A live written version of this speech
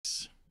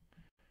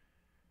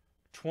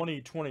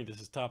2020.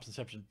 This is Topps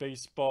Inception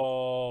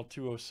Baseball.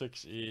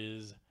 206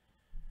 is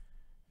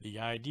the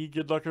ID.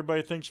 Good luck,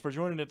 everybody. Thanks for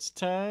joining. It's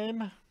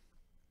time. All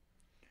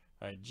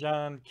right,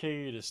 John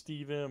K to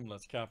Steve M.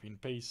 Let's copy and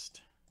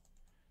paste.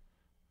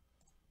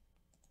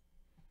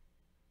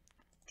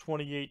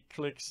 28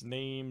 clicks,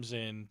 names,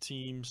 and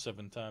teams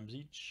 7 times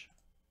each.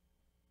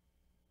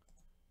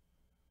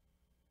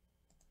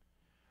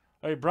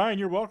 Hey, Brian,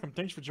 you're welcome.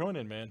 Thanks for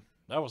joining, man.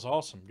 That was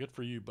awesome. Good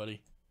for you,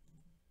 buddy.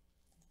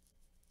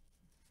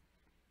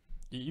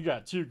 You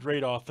got 2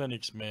 great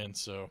authentics, man,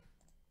 so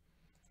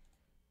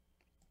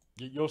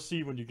you'll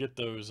see when you get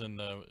those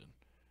and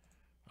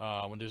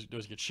when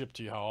those get shipped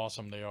to you how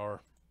awesome they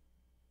are.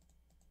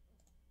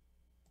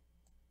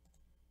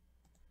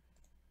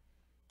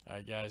 All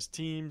right, guys,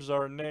 teams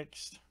are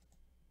next.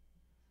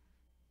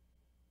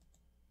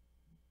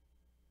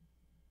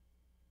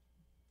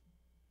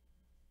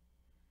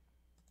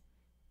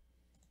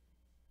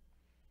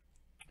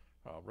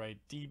 All right,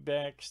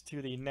 D-backs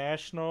to the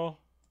National.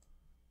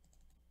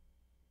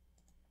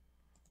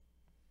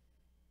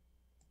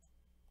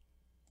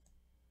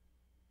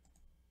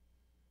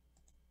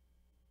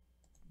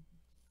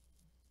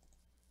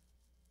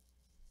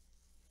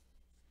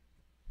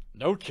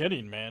 No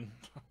kidding, man.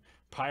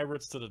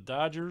 Pirates to the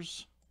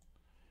Dodgers.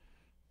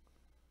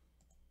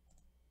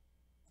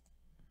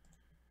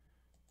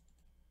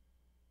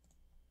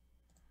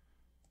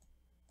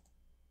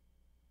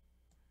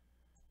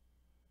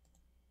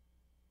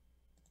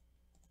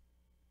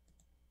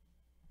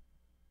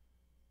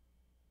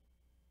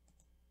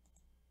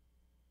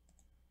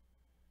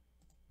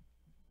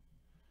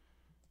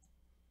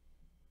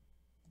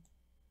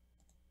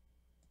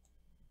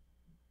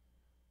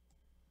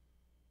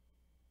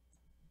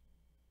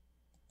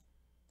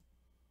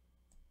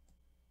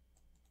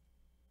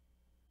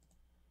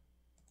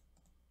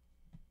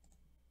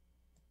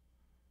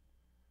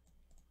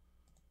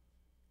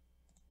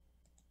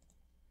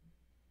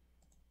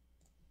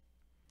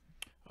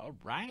 All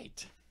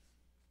right.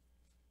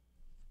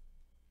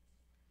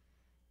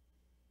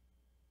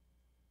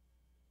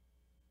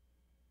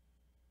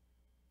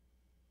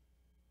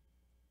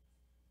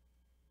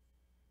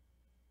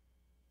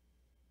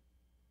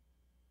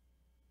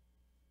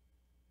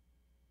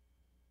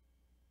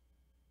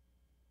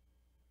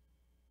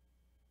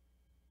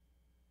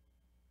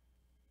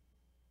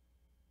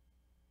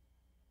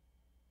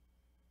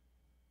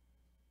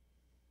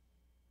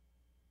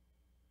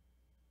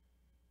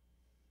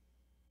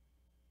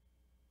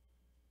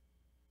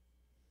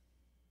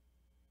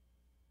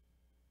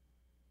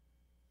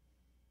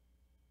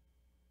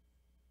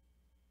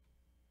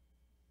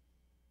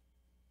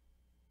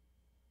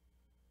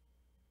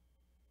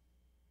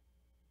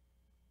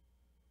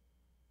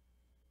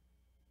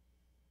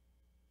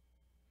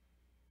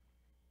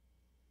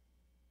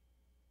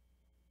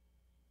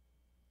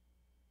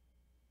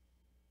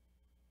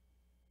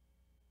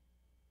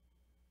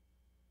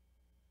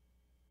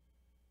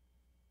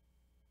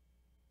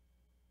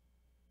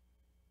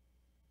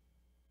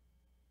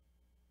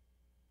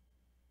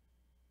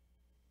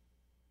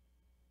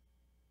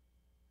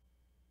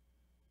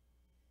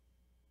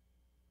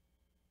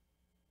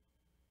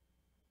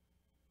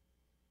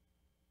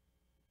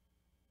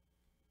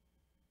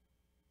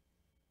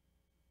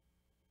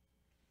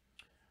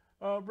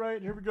 All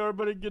right, here we go,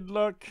 everybody. Good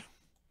luck.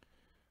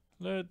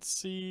 Let's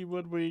see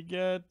what we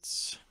get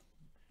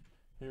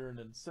here in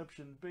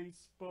Inception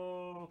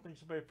Baseball. Thanks,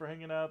 everybody, for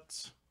hanging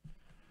out.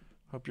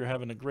 Hope you're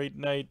having a great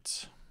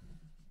night.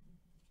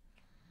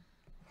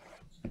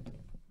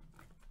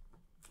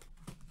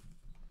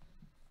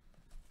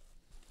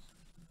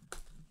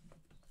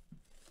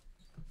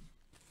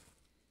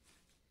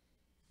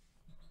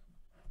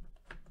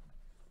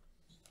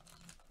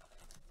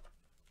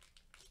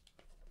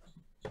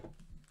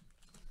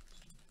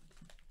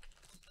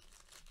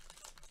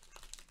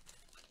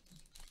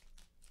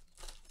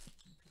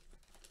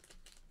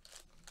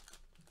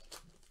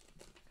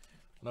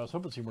 And I was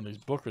hoping to see one of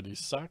these Booker, these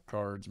sock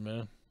cards,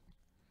 man.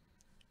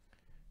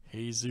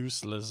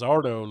 Jesus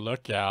Luzardo,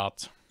 look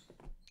out.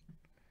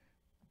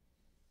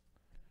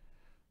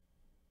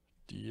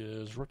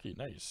 Diaz, rookie,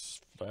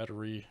 nice.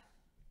 Flattery.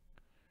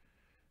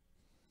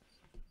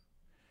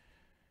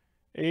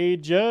 A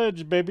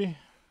Judge, baby.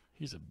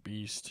 He's a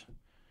beast.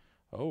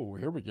 Oh,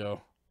 here we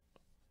go.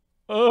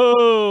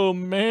 Oh,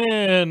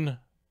 man.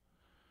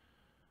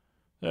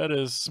 That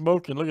is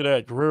smoking. Look at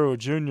that. Guerrero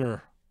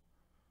Jr.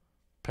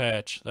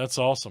 patch. That's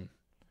awesome.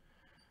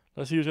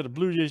 Let's see who's got the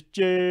Blue Jays.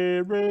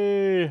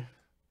 Jerry.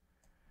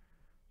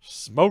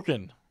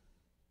 Smoking.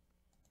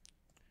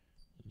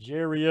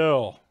 Jerry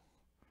L.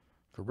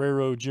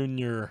 Guerrero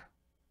Jr.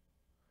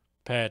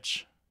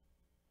 patch.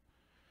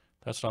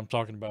 That's what I'm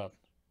talking about.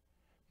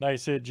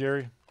 Nice hit,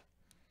 Jerry.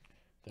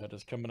 That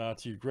is coming out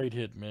to you. Great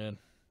hit, man.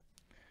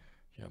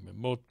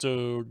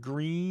 Yamamoto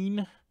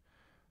green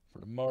for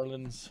the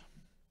Marlins.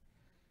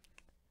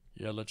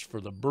 Yelich for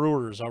the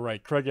Brewers. All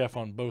right, Craig F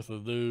on both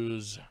of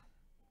those.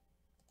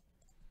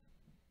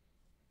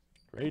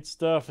 Great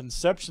stuff.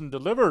 Inception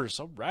delivers.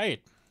 All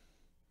right.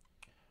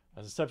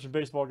 That's Inception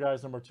Baseball,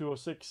 guys, number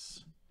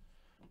 206.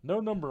 No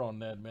number on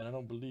that, man. I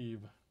don't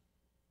believe.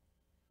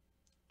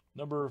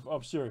 Number,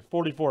 oh, sorry,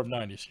 44 of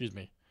 90, excuse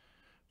me.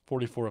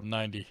 44 of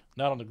 90.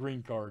 Not on the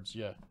green cards,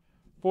 yeah.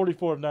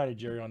 44 of 90,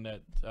 Jerry, on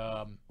that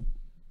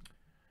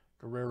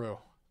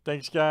Guerrero.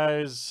 Thanks,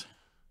 guys.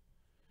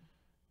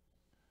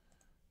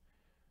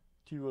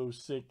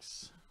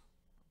 206.